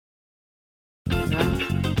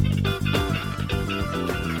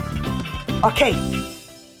Okay.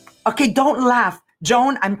 Okay, don't laugh.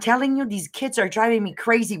 Joan, I'm telling you, these kids are driving me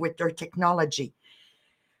crazy with their technology.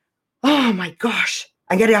 Oh my gosh.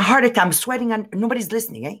 I'm getting a heart attack. I'm sweating and nobody's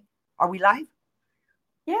listening, eh? Are we live?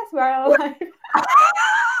 Yes, we are live.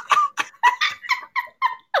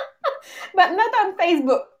 But not on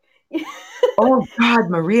Facebook. Oh God,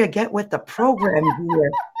 Maria, get with the program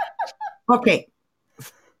here. Okay.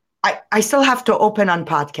 I still have to open on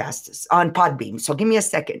podcasts, on Podbeam. So give me a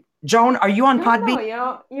second. Joan, are you on Podbeam?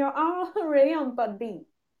 No, you're already on Podbeam.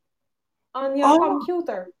 On your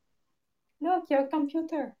computer. Look, your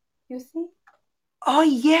computer. You see? Oh,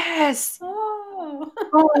 yes. Oh.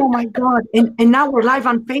 Oh my God. And now we're live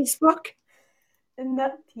on Facebook?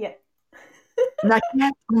 Not yet. Not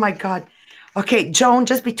yet? Oh my God. Okay, Joan,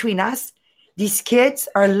 just between us, these kids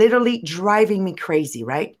are literally driving me crazy,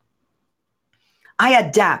 right? I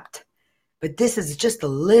adapt, but this is just a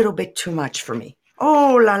little bit too much for me.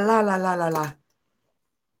 Oh, la, la, la, la, la, la.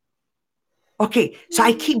 Okay, so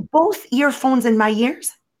I keep both earphones in my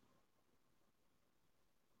ears?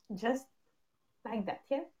 Just like that,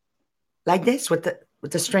 yeah? Like this, with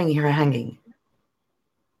the string here hanging.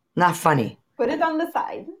 Not funny. Put it on the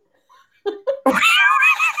side.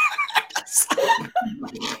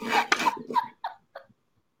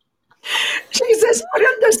 Jesus, put it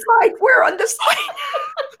on the side. We're on the side.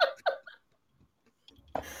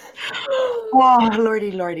 Oh,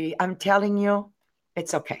 Lordy, Lordy. I'm telling you,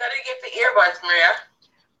 it's okay. Better get the earbuds, Maria.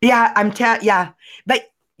 Yeah,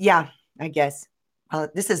 but yeah, I guess.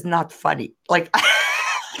 This is not funny. Like,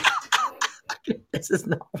 this is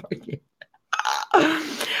not working.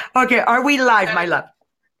 Okay, are we live, my love?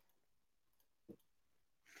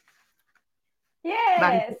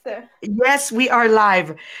 Yes. Yes, we are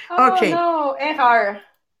live. Oh, okay. No, error.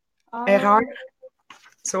 Error.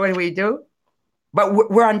 So what do we do? But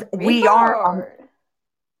we're on. Record. We are on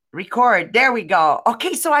record. There we go.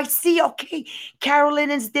 Okay, so I see. Okay, Carolyn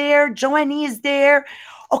is there. Joanne is there.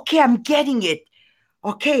 Okay, I'm getting it.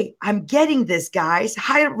 Okay, I'm getting this, guys.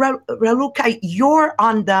 Hi, Raluca. You're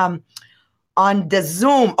on the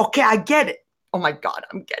Zoom. Okay, I get it. Oh my God,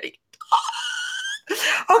 I'm getting it.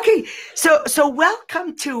 Okay, so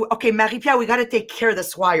welcome to. Okay, Marie-Pierre, we got to take care of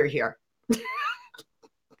this wire here.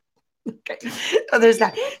 Okay, so there's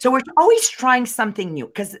that. So we're always trying something new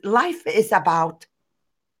because life is about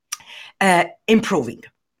improving.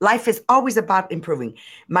 Life is always about improving.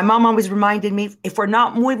 My mom always reminded me, if we're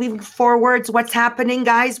not moving forwards, what's happening,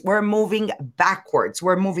 guys? We're moving backwards.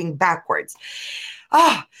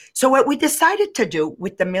 So what we decided to do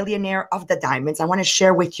with the Millionaire of the Diamonds, I want to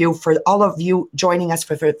share with you, for all of you joining us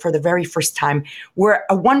for the very first time, we're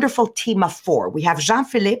a wonderful team of 4. We have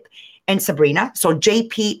Jean-Philippe and Sabrina, so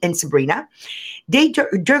JP and Sabrina.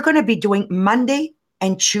 They're going to be doing Monday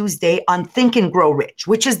and Tuesday on Think and Grow Rich,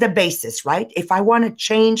 which is the basis, right? If I want to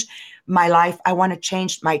change my life, I want to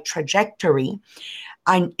change my trajectory.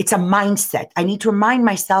 It's a mindset. I need to remind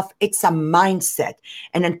myself it's a mindset.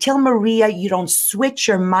 And until, Maria, you don't switch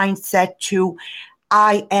your mindset to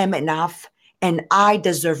I am enough and I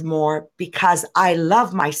deserve more because I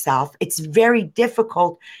love myself, it's very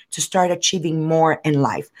difficult to start achieving more in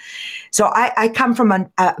life. So I come from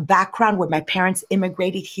a background where my parents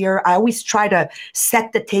immigrated here. I always try to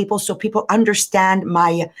set the table so people understand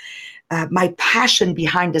my passion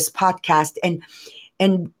behind this podcast.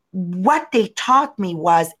 And what they taught me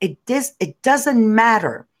was it doesn't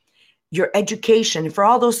matter your education. For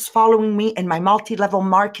all those following me in my multi-level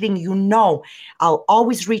marketing, I'll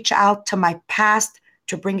always reach out to my past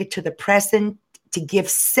to bring it to the present, to give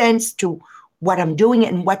sense to what I'm doing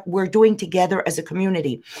and what we're doing together as a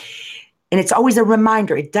community. And it's always a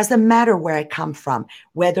reminder, it doesn't matter where I come from,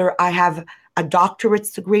 whether I have a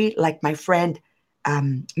doctorate degree like my friend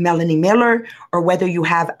Melanie Miller, or whether you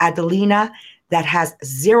have Adelina that has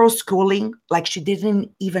 0 schooling, like she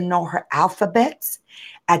didn't even know her alphabets.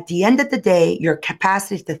 At the end of the day, your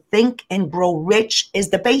capacity to think and grow rich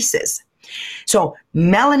is the basis. So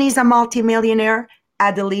Melanie's a multimillionaire.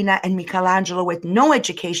 Adelina and Michelangelo with no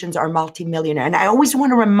educations are multimillionaire. And I always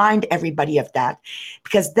want to remind everybody of that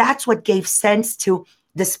because that's what gave sense to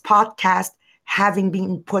this podcast having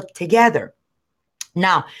been put together.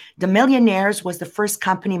 Now, the Millionaires was the first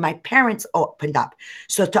company my parents opened up.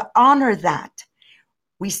 So to honor that,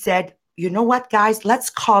 we said, you know what, guys, let's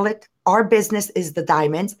call it, our business is the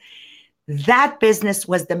diamonds. That business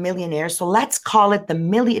was the Millionaires. So let's call it the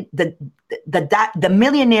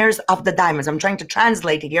Millionaires of the Diamonds. I'm trying to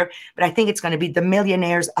translate it here, but I think it's going to be the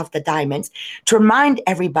Millionaires of the Diamonds to remind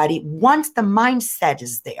everybody, once the mindset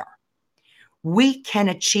is there, we can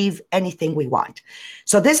achieve anything we want.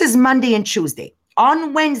 So this is Monday and Tuesday.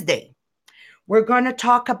 On Wednesday, we're going to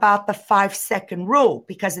talk about the 5-second rule,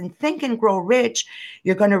 because in Think and Grow Rich,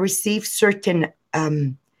 you're going to receive certain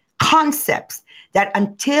concepts that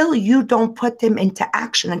until you don't put them into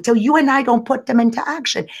action, until you and I don't put them into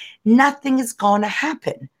action, nothing is going to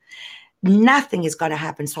happen. Nothing is going to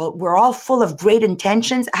happen. So we're all full of great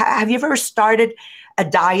intentions. Have you ever started a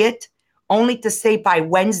diet only to say by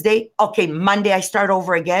Wednesday, okay, Monday I start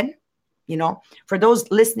over again? You know, for those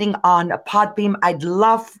listening on Podbeam, I'd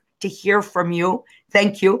love to hear from you.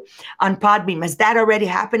 Thank you. On Podbeam, has that already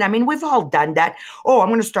happened? I mean, we've all done that. Oh, I'm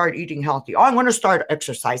going to start eating healthy. Oh, I'm going to start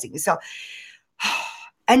exercising. So,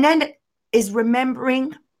 and then is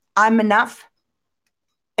remembering I'm enough.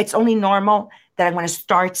 It's only normal that I'm going to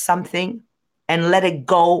start something and let it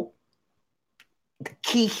go. The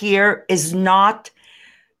key here is not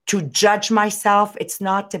to judge myself. It's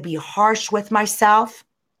not to be harsh with myself.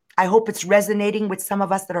 I hope it's resonating with some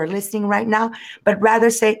of us that are listening right now, but rather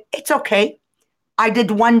say, it's okay. I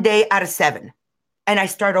did 1 day out of 7 and I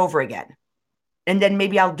start over again. And then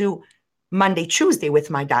maybe I'll do Monday, Tuesday with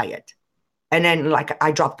my diet. And then like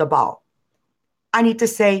I dropped the ball. I need to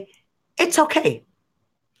say, it's okay.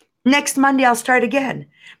 Next Monday, I'll start again.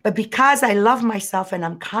 But because I love myself and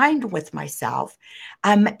I'm kind with myself,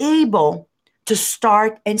 I'm able to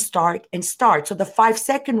start and start and start. So the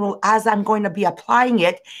 5-second rule, as I'm going to be applying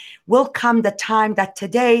it, will come the time that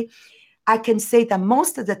today I can say that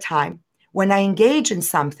most of the time when I engage in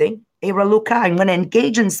something, hey, Raluca, I'm going to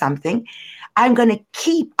engage in something, I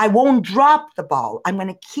won't drop the ball. I'm going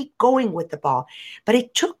to keep going with the ball. But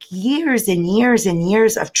it took years and years and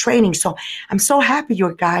years of training. So I'm so happy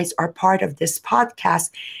you guys are part of this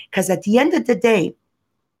podcast, because at the end of the day,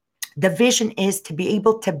 the vision is to be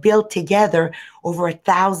able to build together over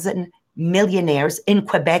 1,000 millionaires in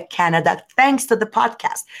Quebec, Canada, thanks to the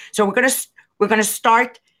podcast. So we're going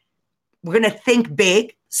to think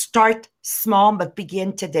big, start small, but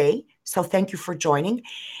begin today. So thank you for joining,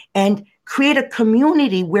 and create a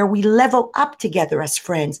community where we level up together as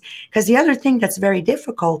friends. Because the other thing that's very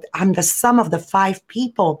difficult, I'm the sum of the 5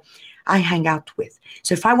 people I hang out with.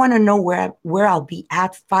 So if I want to know where I'll be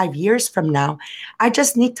at 5 years from now, I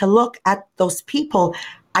just need to look at those people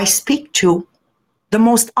I speak to the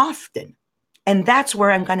most often. And that's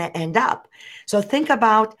where I'm going to end up. So think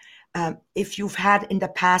about if you've had in the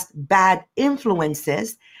past bad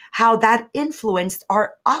influences, how that influenced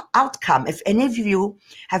our outcome. If any of you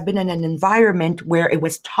have been in an environment where it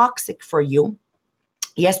was toxic for you,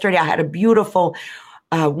 yesterday I had a beautiful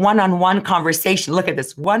one-on-one conversation. Look at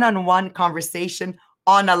this, one-on-one conversation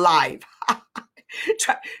on a live.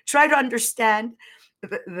 try to understand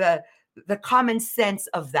the common sense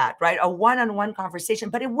of that, right? A one-on-one conversation,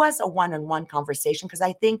 but it was a one-on-one conversation because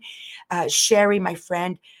I think Sherry, my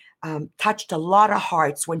friend, touched a lot of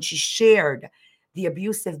hearts when she shared the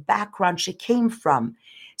abusive background she came from.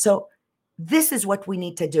 So this is what we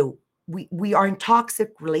need to do. We are in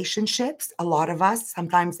toxic relationships, a lot of us.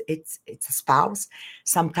 Sometimes it's a spouse,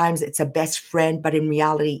 sometimes it's a best friend, but in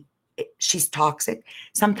reality, she's toxic.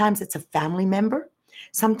 Sometimes it's a family member,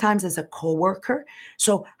 sometimes it's a coworker.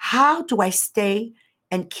 So how do I stay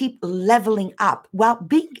and keep leveling up? Well,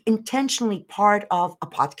 being intentionally part of a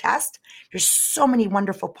podcast. There's so many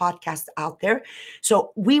wonderful podcasts out there.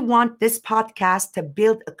 So we want this podcast to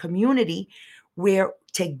build a community where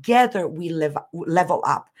together we level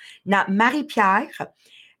up. Now, Marie-Pierre,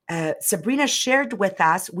 Sabrina shared with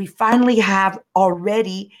us, we finally have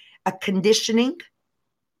already a conditioning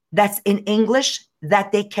that's in English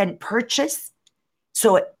that they can purchase.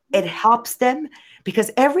 So it helps them,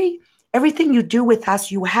 because everything you do with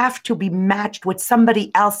us, you have to be matched with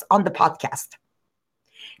somebody else on the podcast.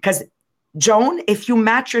 Because Joan, if you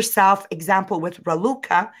match yourself, example with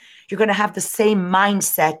Raluca, you're going to have the same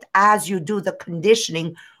mindset as you do the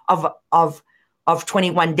conditioning of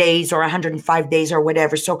 21 days or 105 days or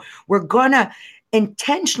whatever. So we're going to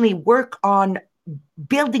intentionally work on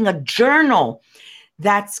building a journal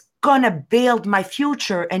that's going to build my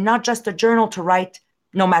future, and not just a journal to write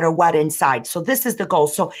no matter what inside. So this is the goal.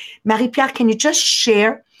 So Marie-Pierre, can you just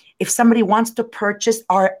share, if somebody wants to purchase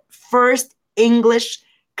our first English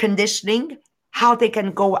conditioning, how they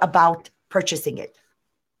can go about purchasing it?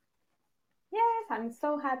 Yes, I'm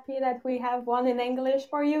so happy that we have one in English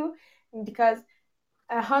for you, because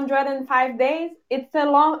 105 days, it's a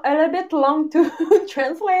little bit long to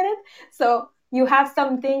translate it. So you have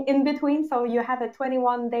something in between. So you have a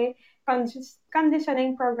 21-day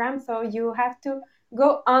conditioning program. So you have to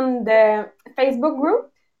go on the Facebook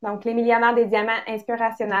group, donc Les Millionnaires des Diamants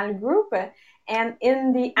Inspirational group. And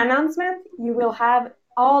in the announcement, you will have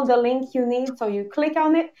all the link you need. So you click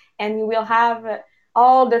on it and you will have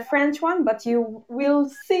all the French one, but you will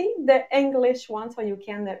see the English one, so you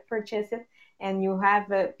can purchase it. And you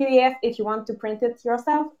have a PDF if you want to print it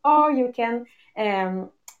yourself, or you can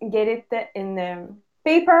get it in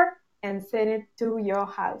paper and send it to your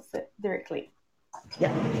house directly.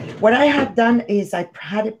 Yeah. What I have done is I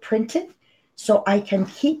had it printed so I can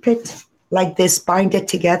keep it like this, bind it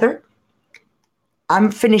together.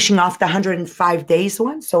 I'm finishing off the 105 days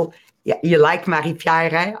one. So yeah, you like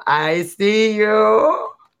Marie-Pierre, eh? I see you.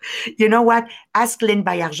 You know what? Ask Lynn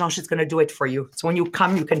Baillargeon. She's going to do it for you. So when you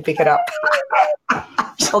come, you can pick it up.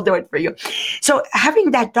 She'll do it for you. So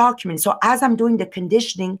having that document. So as I'm doing the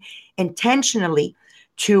conditioning intentionally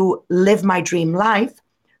to live my dream life,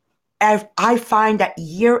 I find that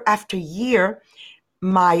year after year,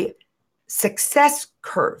 my success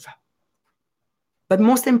curve, but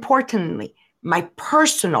most importantly, my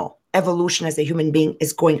personal evolution as a human being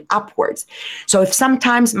is going upwards. So if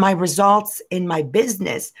sometimes my results in my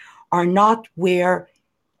business are not where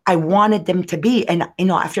I wanted them to be, and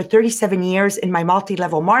after 37 years in my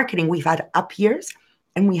multi-level marketing, we've had up years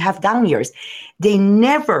and we have down years. They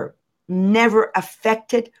never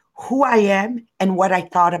affected who I am and what I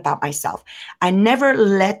thought about myself. I never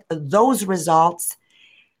let those results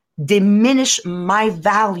diminish my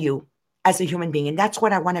value as a human being. And that's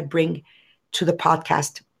what I want to bring to the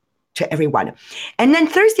podcast to everyone. And then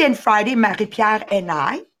Thursday and Friday, Marie-Pierre and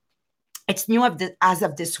I, it's new as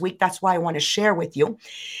of this week. That's why I want to share with you.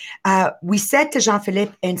 We said to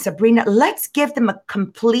Jean-Philippe and Sabrina, let's give them a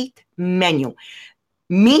complete menu.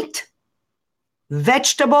 Meat,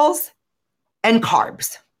 vegetables, and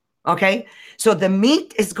carbs. Okay? So the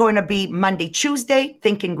meat is going to be Monday, Tuesday,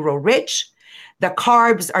 Think and Grow Rich. The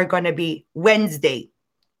carbs are going to be Wednesday,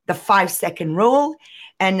 the 5-second rule.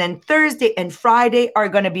 And then Thursday and Friday are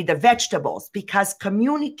going to be the vegetables, because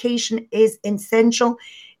communication is essential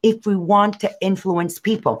if we want to influence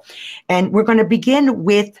people. And we're going to begin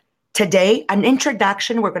with today an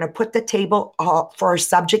introduction. We're going to put the table for our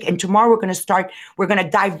subject. And tomorrow we're going to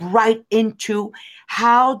dive right into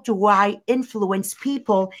how do I influence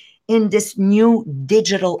people in this new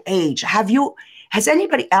digital age. Has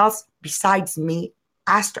anybody else besides me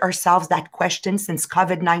asked ourselves that question since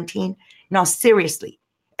COVID-19? No, seriously.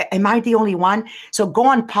 Am I the only one? So go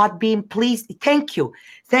on Podbean, please. Thank you.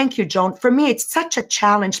 Thank you, Joan. For me, it's such a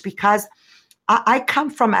challenge because I come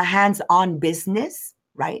from a hands-on business,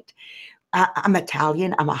 right? I'm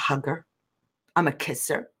Italian. I'm a hugger. I'm a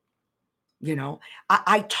kisser.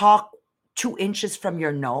 I talk 2 inches from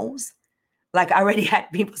your nose. Like, I already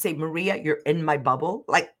had people say, Maria, you're in my bubble.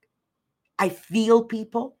 Like, I feel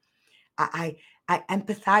people. I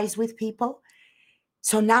empathize with people.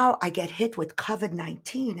 So now I get hit with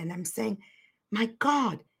COVID-19 and I'm saying, my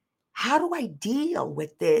God, how do I deal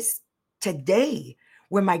with this today,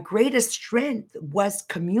 where my greatest strength was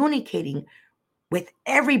communicating with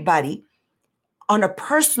everybody on a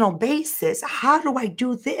personal basis? How do I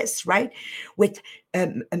do this, right? With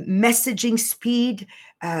messaging speed,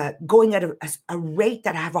 going at a rate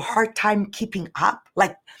that I have a hard time keeping up.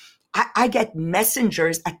 Like, I get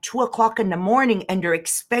messengers at 2:00 in the morning and they're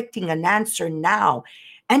expecting an answer now.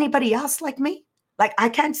 Anybody else like me? Like, I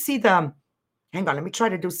can't see them. Hang on, let me try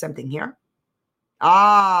to do something here.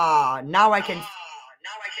 Now I can.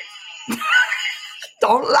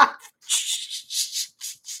 Don't laugh.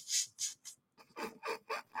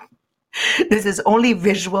 This is only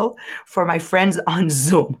visual for my friends on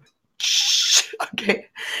Zoom. Okay.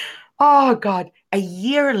 Oh, God. A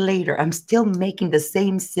year later, I'm still making the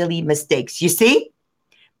same silly mistakes. You see?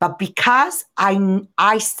 But because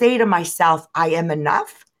I say to myself, I am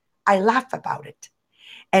enough, I laugh about it.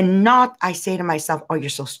 And not I say to myself, oh, you're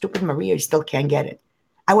so stupid, Maria, you still can't get it.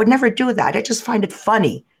 I would never do that. I just find it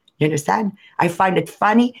funny. You understand? I find it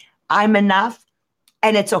funny. I'm enough,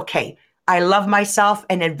 and it's okay. I love myself,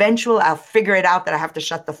 and eventually I'll figure it out that I have to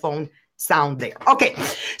shut the phone sound there. Okay,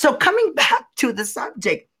 so coming back to the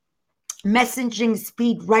subject, messaging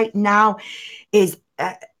speed right now is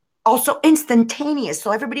also instantaneous.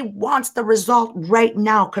 So everybody wants the result right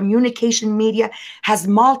now. Communication media has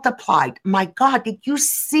multiplied. My God, did you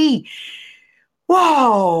see?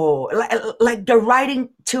 Whoa, like they're writing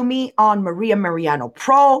to me on Maria Mariano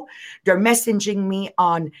Pro. They're messaging me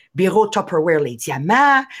on Bureau Tupperware Les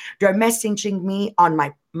Diamants. They're messaging me on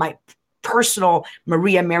my personal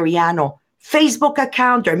Maria Mariano Facebook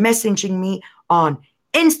account. They're messaging me on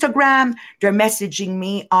Instagram. They're messaging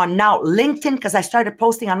me on now LinkedIn, because I started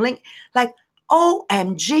posting on LinkedIn. Like,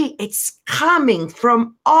 OMG, it's coming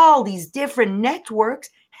from all these different networks.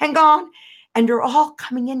 Hang on. And they're all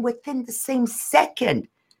coming in within the same second.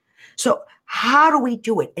 So how do we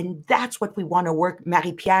do it? And that's what we want to work,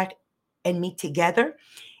 Marie-Pierre and me together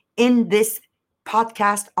in this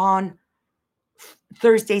podcast on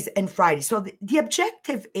Thursdays and Fridays. So the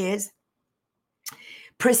objective is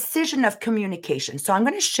precision of communication. So I'm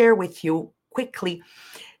going to share with you quickly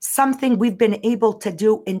something we've been able to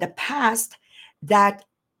do in the past that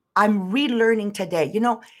I'm relearning today. You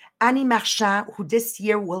know, Annie Marchand, who this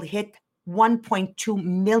year will hit $1.2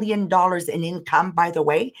 million in income, by the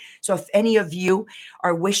way. So if any of you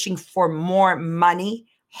are wishing for more money,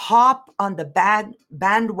 hop on the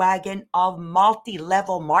bandwagon of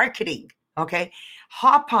multi-level marketing. Okay,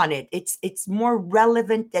 hop on it. It's more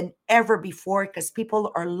relevant than ever before because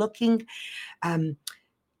people um,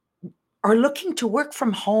 are looking to work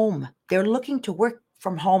from home. They're looking to work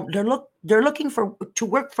from home. They're looking to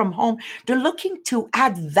work from home. They're looking to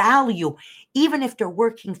add value, even if they're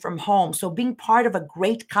working from home. So being part of a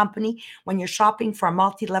great company, when you're shopping for a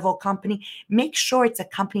multi-level company, make sure it's a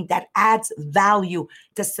company that adds value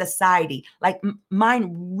to society. Like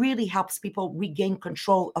mine really helps people regain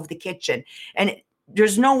control of the kitchen. And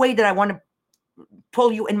there's no way that I want to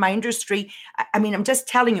pull you in my industry. I mean, I'm just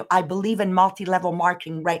telling you, I believe in multi-level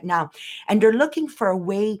marketing right now. And they're looking for a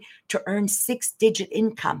way to earn 6-digit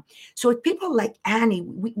income. So with people like Annie,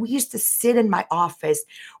 we used to sit in my office.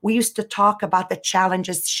 We used to talk about the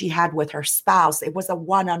challenges she had with her spouse. It was a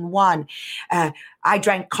one-on-one. I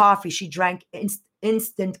drank coffee. She drank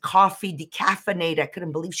instant coffee, decaffeinated. I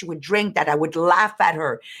couldn't believe she would drink that. I would laugh at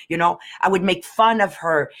her. You know, I would make fun of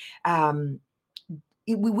her.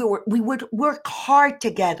 We would work hard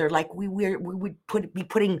together. Like we would be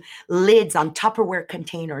putting lids on Tupperware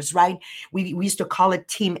containers, right? We used to call it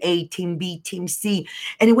Team A, Team B, Team C.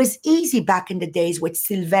 And it was easy back in the days with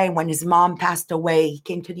Sylvain when his mom passed away. He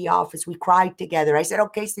came to the office. We cried together. I said,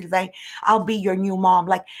 okay, Sylvain, I'll be your new mom.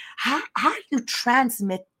 Like, how do you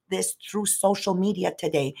transmit this through social media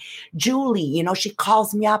today? Julie, you know, she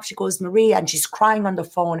calls me up. She goes, Maria, and she's crying on the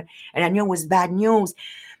phone. And I knew it was bad news.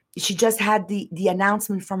 She just had the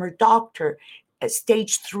announcement from her doctor,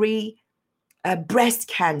 stage 3 breast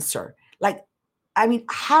cancer. Like, I mean,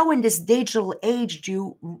 how in this digital age do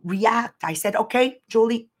you react? I said, okay,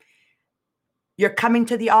 Julie, you're coming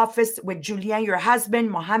to the office with Julien, your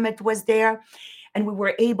husband. Mohammed was there. And we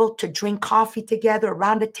were able to drink coffee together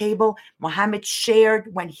around the table. Mohammed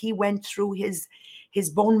shared when he went through his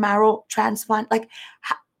bone marrow transplant. Like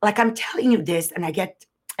I'm telling you this, and I get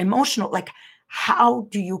emotional. Like, how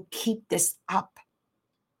do you keep this up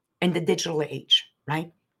in the digital age,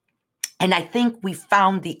 right? And I think we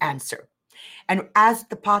found the answer. And as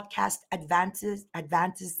the podcast advances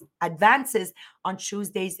on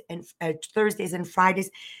Tuesdays and Thursdays and Fridays,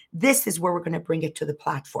 this is where we're going to bring it to the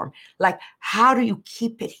platform. Like, how do you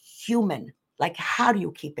keep it human? Like, how do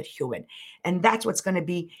you keep it human? And that's what's going to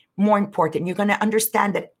be more important. You're going to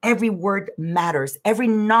understand that every word matters, every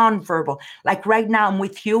nonverbal. Like right now, I'm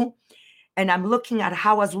with you, and I'm looking at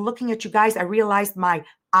how I was looking at you guys. I realized my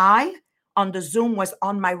eye on the Zoom was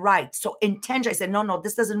on my right. So intention, I said, no,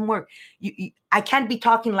 this doesn't work. I can't be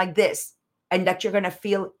talking like this and that you're going to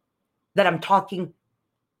feel that I'm talking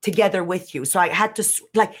together with you. So I had to,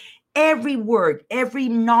 like, every word, every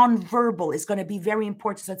nonverbal is going to be very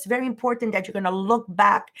important. So it's very important that you're going to look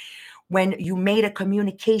back when you made a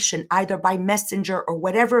communication, either by messenger or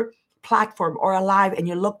whatever platform or alive, and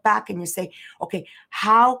you look back and you say, okay,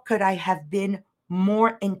 how could I have been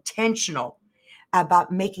more intentional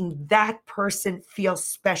about making that person feel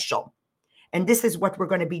special? And this is what we're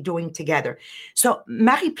going to be doing together. So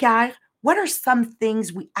Marie-Pierre, what are some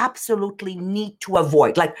things we absolutely need to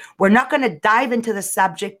avoid? Like, we're not going to dive into the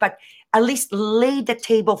subject, but at least lay the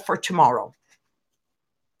table for tomorrow.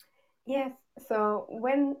 Yes. So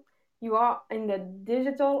when you are in the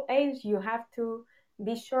digital age, you have to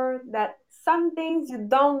be sure that some things you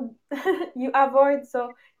don't you avoid,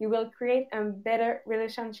 so you will create a better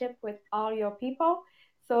relationship with all your people.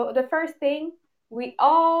 So the first thing, we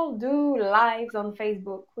all do lives on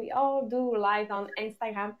Facebook, we all do lives on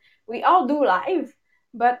Instagram, we all do live,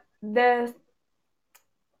 but the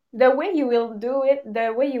way you will do it,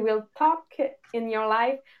 the way you will talk in your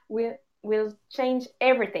life will change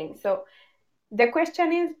everything. So the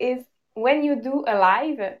question is when you do a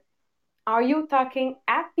live, are you talking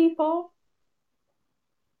at people?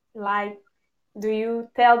 Like, do you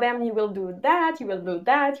tell them you will do that, you will do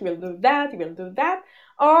that, you will do that, you will do that?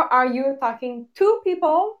 Or are you talking to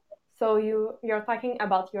people? So you're talking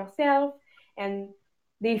about yourself, and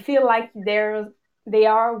they feel like they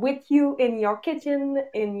are with you in your kitchen,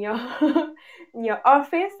 in your in your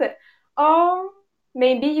office. Or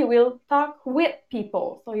maybe you will talk with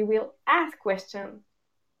people, so you will ask questions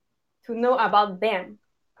to know about them.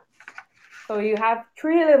 So you have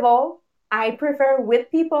 3 levels. I prefer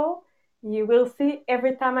with people, You will see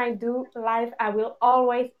every time I do live, I will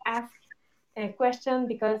always ask a question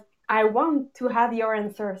because I want to have your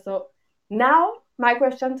answer. So now my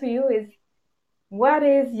question to you is, what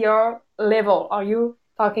is your level? Are you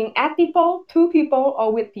talking at people, to people,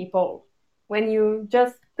 or with people? When you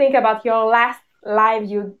just think about your last live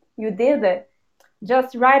you did,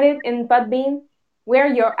 just write it in Podbean where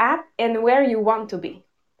you're at and where you want to be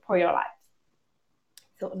for your life.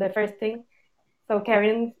 So the first thing, so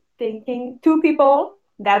Karen's thinking two people,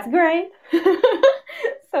 that's great.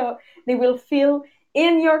 So they will feel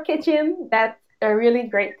in your kitchen. That's a really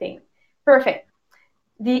great thing. Perfect.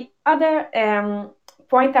 The other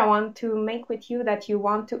point I want to make with you that you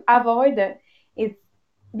want to avoid is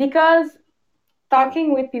because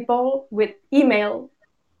talking with people with email,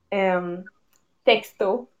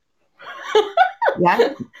 texto,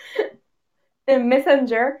 Yeah.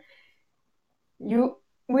 messenger, you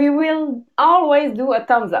we will always do a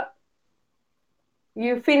thumbs up.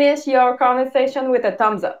 You finish your conversation with a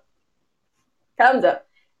thumbs up. Thumbs up.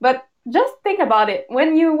 But just think about it.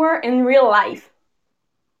 When you were in real life,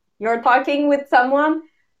 you're talking with someone,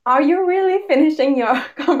 are you really finishing your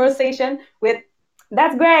conversation with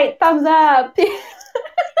that's great, thumbs up?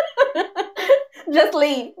 Just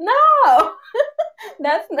leave. No,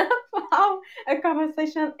 that's not how a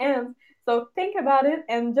conversation ends. So think about it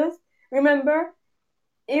and just remember,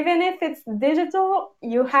 even if it's digital,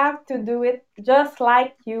 you have to do it just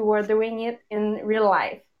like you were doing it in real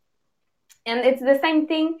life. And it's the same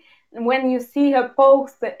thing when you see a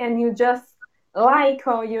post and you just like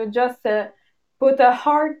or you just put a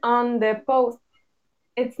heart on the post.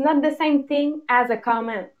 It's not the same thing as a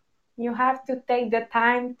comment. You have to take the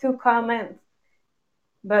time to comment.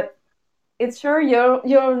 But it's sure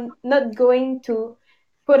you're not going to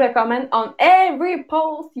put a comment on every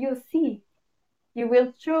post you see. You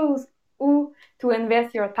will choose who to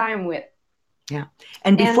invest your time with. Yeah.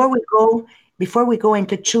 And And before we go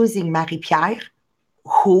into choosing Marie-Pierre,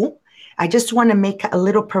 who, I just want to make a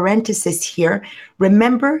little parenthesis here.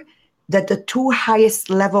 Remember that the two highest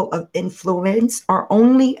level of influence are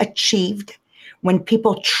only achieved when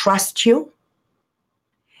people trust you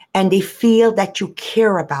and they feel that you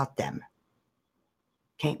care about them.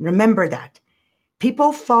 Okay, remember that.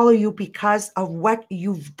 People follow you because of what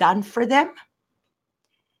you've done for them,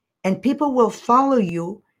 and people will follow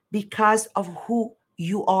you because of who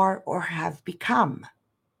you are or have become.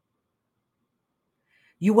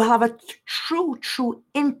 You will have a true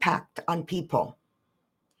impact on people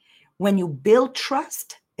when you build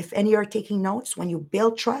trust. If any are taking notes, when you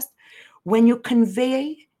build trust, when you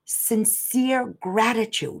convey sincere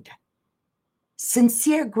gratitude,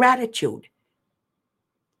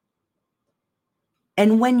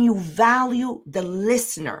 and when you value the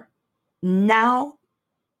listener, now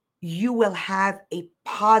you will have a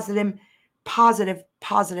positive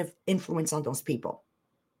influence on those people.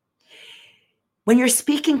 When you're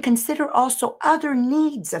speaking, consider also other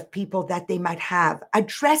needs of people that they might have.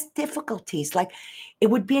 Address difficulties. Like, it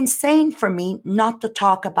would be insane for me not to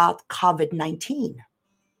talk about COVID-19.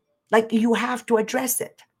 Like, you have to address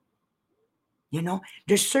it. You know,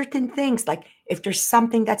 there's certain things, like if there's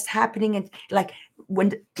something that's happening, and like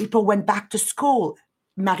when people went back to school,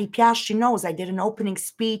 Marie-Pierre, she knows I did an opening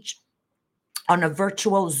speech on a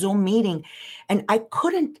virtual Zoom meeting, and I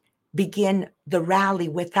couldn't begin the rally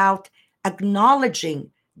without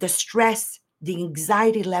acknowledging the stress, the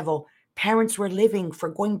anxiety level parents were living for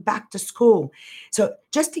going back to school. So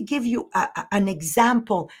just to give you an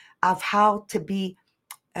example of how to be,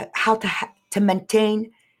 to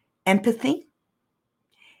maintain empathy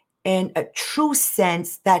and a true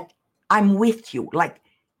sense that I'm with you, like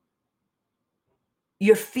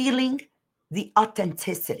you're feeling the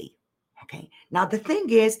authenticity. Okay. Now, the thing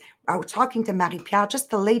is, I was talking to Marie-Pierre,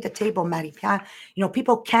 just to lay the table, Marie-Pierre,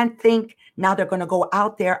 people can't think now they're going to go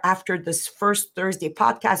out there after this first Thursday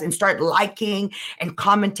podcast and start liking and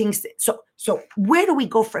commenting. So where do we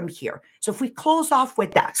go from here? So if we close off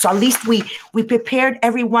with that, so at least we prepared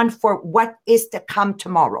everyone for what is to come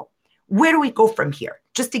tomorrow. Where do we go from here?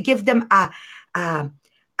 Just to give them a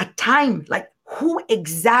time, like, who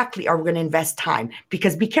exactly are we going to invest time?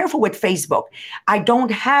 Because be careful with Facebook. I don't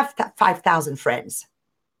have 5,000 friends.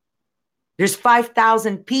 There's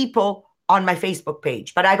 5,000 people on my Facebook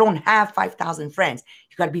page, but I don't have 5,000 friends.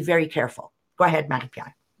 You got to be very careful. Go ahead,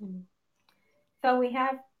 Marie-Pierre. So we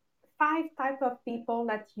have 5 types of people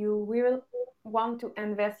that you will want to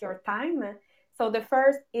invest your time. So the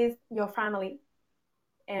first is your family.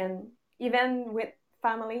 And even with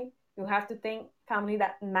family, you have to think family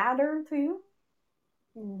that matter to you,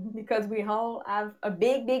 because we all have a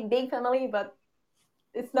big family, but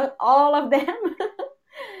it's not all of them.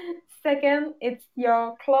 Second, it's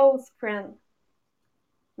your close friend.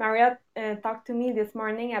 Maria talked to me this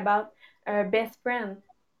morning about her best friend.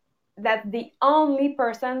 That's the only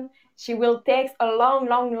person she will text a long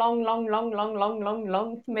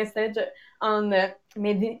message on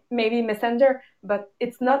maybe Messenger, but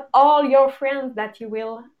it's not all your friends that you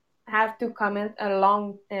will have to comment a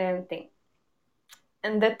long thing.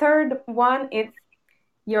 And the third one is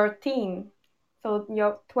your team. So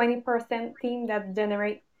your 20% team that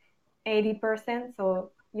generate 80%. So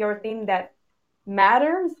your team that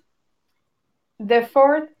matters. The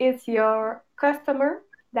fourth is your customer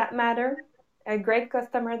that matter. A great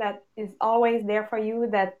customer that is always there for you,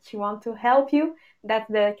 that she want to help you. That's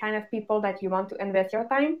the kind of people that you want to invest your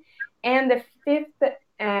time. And the fifth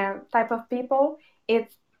type of people,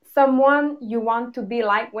 it's someone you want to be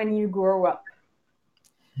like when you grow up.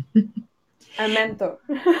 A mentor.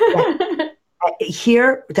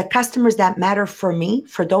 Here, the customers that matter for me,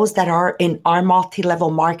 for those that are in our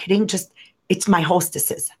multi-level marketing, it's my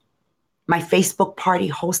hostesses, my Facebook party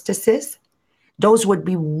hostesses. Those would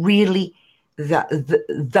be really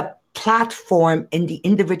the platform in the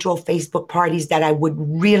individual Facebook parties that I would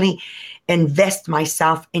really invest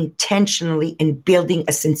myself intentionally in building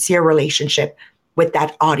a sincere relationship with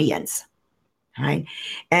that audience. Right?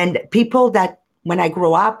 And people that when I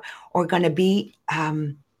grow up are going to be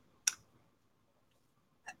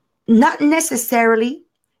not necessarily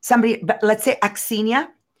somebody, but let's say Axinia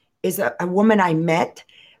is a woman I met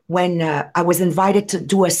when I was invited to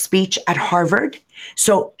do a speech at Harvard.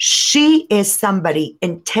 So she is somebody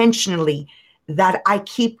intentionally that I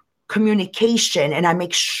keep communication, and I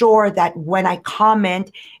make sure that when I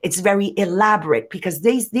comment, it's very elaborate, because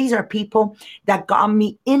these are people that got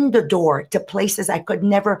me in the door to places I could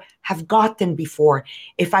never have gotten before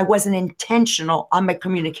if I wasn't intentional on my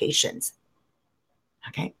communications.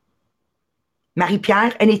 Okay.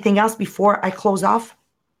 Marie-Pierre, anything else before I close off?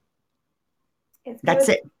 That's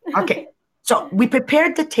it. Okay. So we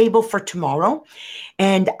prepared the table for tomorrow,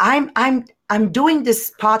 and I'm doing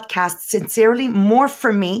this podcast sincerely, more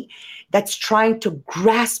for me, that's trying to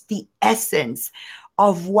grasp the essence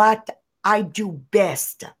of what I do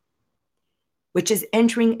best, which is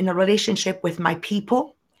entering in a relationship with my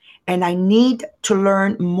people. And I need to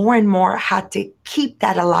learn more and more how to keep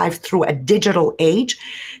that alive through a digital age.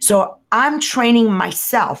 So I'm training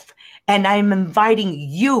myself, and I'm inviting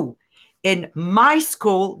you in my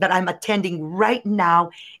school that I'm attending right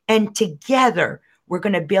now. And together, we're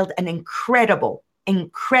going to build an incredible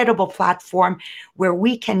platform where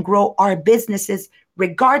we can grow our businesses,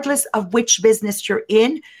 regardless of which business you're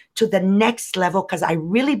in, to the next level. Because I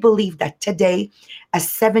really believe that today, a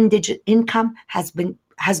 7-digit income has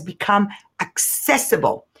become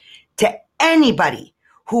accessible to anybody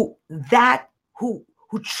who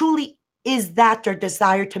truly is that their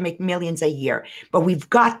desire to make millions a year. But we've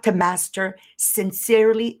got to master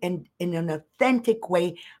sincerely and in an authentic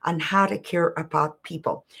way on how to care about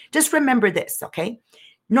people. Just remember this, okay?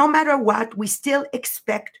 No matter what, we still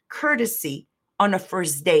expect courtesy on a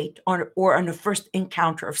first date or on a first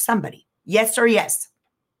encounter of somebody. Yes or yes?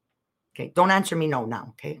 Okay, don't answer me no now,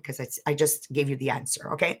 okay? Because I just gave you the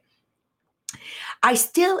answer, okay? I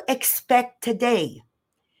still expect today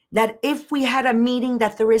that if we had a meeting,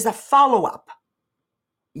 that there is a follow-up.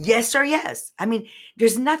 Yes or yes? I mean,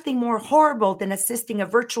 there's nothing more horrible than assisting a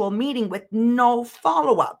virtual meeting with no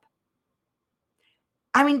follow-up.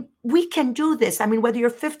 I mean, we can do this. I mean, whether you're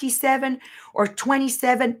 57 or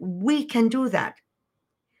 27, we can do that.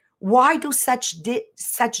 Why do such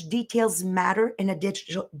details matter in a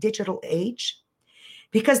digital age?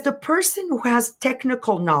 Because the person who has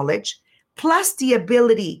technical knowledge plus the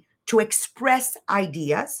ability to express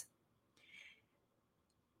ideas,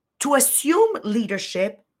 to assume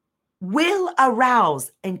leadership, will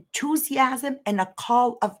arouse enthusiasm and a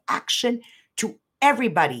call of action to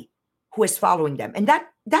everybody who is following them. And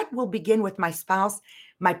that will begin with my spouse,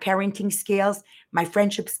 my parenting skills, my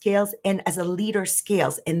friendship skills, and as a leader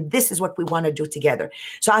skills. And this is what we want to do together.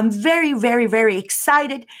 So I'm very, very, very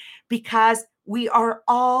excited, because we are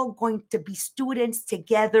all going to be students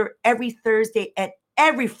together every Thursday and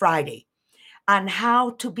every Friday on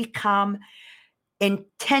how to become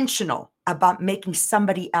intentional about making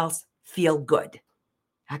somebody else feel good.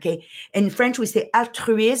 Okay. In French, we say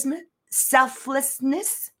altruisme,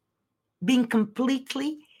 selflessness, being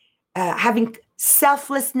completely, having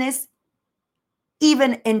selflessness,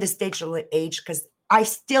 even in this digital age, because I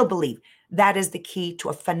still believe that is the key to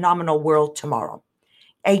a phenomenal world tomorrow.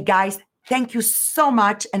 Hey, guys, thank you so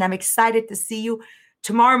much. And I'm excited to see you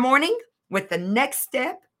tomorrow morning with the next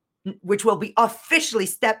step which will be officially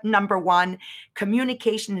step number 1.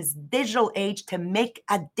 Communication is digital age to make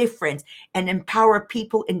a difference and empower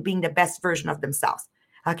people in being the best version of themselves.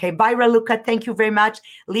 Okay, bye, Raluca. Thank you very much.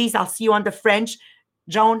 Lise, I'll see you on the French.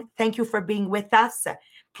 Joan, thank you for being with us.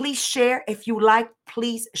 Please share if you like.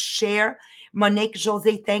 Please share. Monique,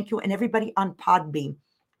 Jose, thank you. And everybody on Podbean,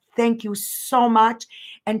 thank you so much.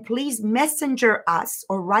 And please messenger us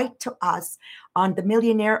or write to us on the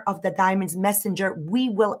Millionaire of the Diamonds Messenger. We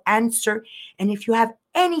will answer. And if you have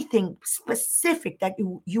anything specific that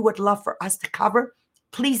you would love for us to cover,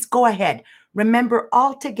 please go ahead. Remember,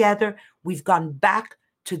 all together, we've gone back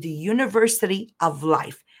to the University of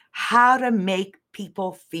Life, how to make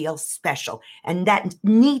people feel special. And that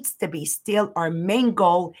needs to be still our main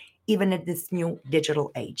goal, even in this new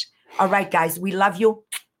digital age. All right, guys, we love you.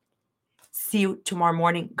 See you tomorrow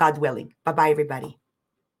morning, God willing. Bye-bye, everybody.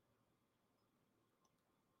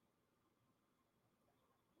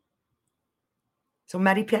 So,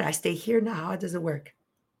 Marie-Pierre, I stay here now. How does it work?